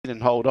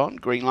and hold on.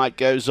 Green light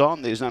goes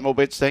on. There's no more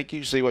bets, thank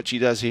you. See what she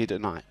does here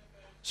tonight.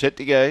 Set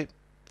to go.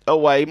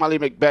 Away, Molly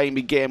McBain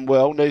began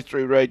well. No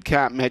Through Road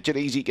can't match it.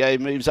 Easy Go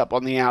moves up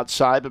on the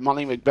outside, but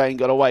Molly McBain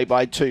got away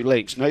by 2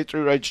 lengths. No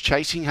Through Road's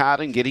chasing hard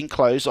and getting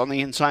close. On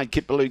the inside,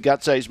 Kipaloo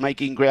Gutso's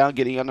making ground,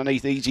 getting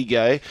underneath Easy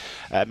Go.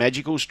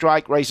 Magical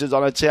Strike races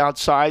on its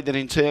outside. Then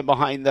in turn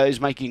behind those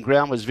making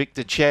ground was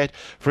Victor Chad.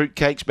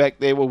 Fruitcakes back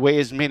there were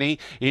Where's Minnie.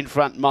 In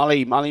front,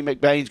 Molly. Molly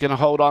McBain's going to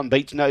hold on.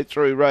 Beats No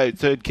Through Road.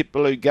 Third,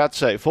 Kipaloo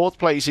Gutso. Fourth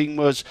placing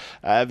was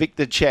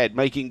Victor Chad,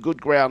 making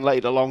good ground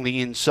late along the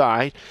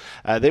inside.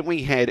 Then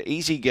we had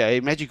Easy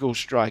Go, Magical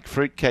Strike,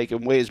 Fruitcake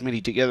and Where's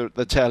Minnie together at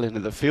the tail end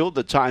of the field.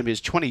 The time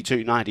is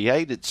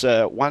 22.98. It's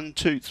 1,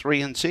 2,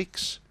 3 and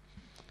 6.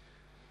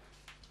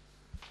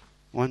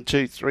 1,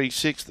 2, 3,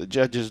 6, the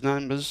judges'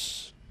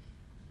 numbers.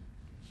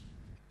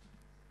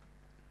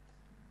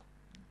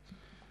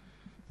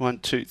 1,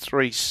 2,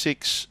 3,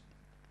 6.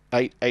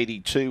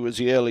 8.82 was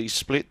the early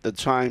split. The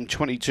time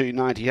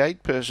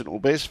 22.98. Personal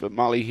best for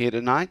Molly here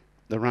tonight.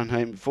 The run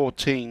home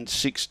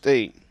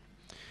 14.16.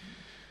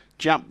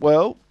 Jump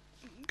well.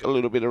 Got a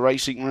little bit of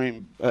racing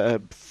room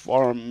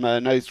for him,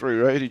 No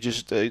Through Road. He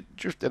just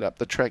drifted up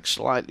the track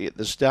slightly at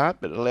the start,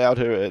 but allowed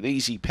her an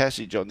easy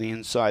passage on the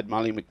inside,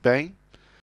 Molly McBain.